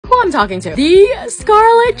I'm talking to. The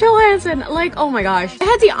Scarlett Johansson. Like, oh my gosh. I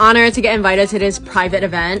had the honor to get invited to this private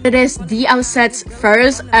event. It is the outset's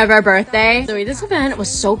first ever birthday. So this event was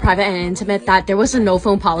so private and intimate that there was a no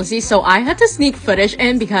phone policy. So I had to sneak footage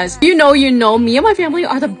in because you know, me and my family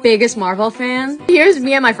are the biggest Marvel fans. Here's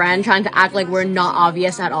me and my friend trying to act like we're not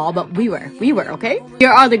obvious at all, but we were, okay?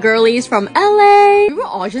 Here are the girlies from LA. We were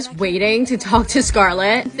all just waiting to talk to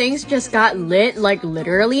Scarlett. Things just got lit, like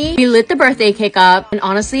literally. We lit the birthday cake up, and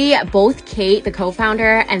honestly, both Kate, the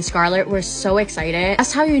co-founder, and Scarlett were so excited.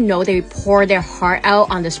 That's how you know they pour their heart out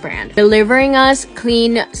on this brand, delivering us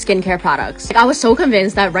clean skincare products. Like, I was so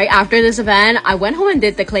convinced that right after this event, I went home and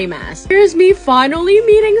did the clay mask. Here's me finally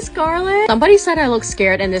meeting Scarlett. Somebody said I look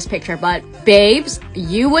scared in this picture, but babes,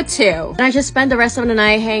 you would too. And I just spent the rest of the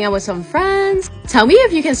night hanging out with some friends. Tell me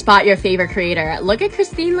if you can spot your favorite creator. Look at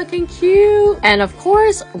Christine looking cute. And of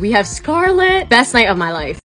course, we have Scarlett. Best night of my life.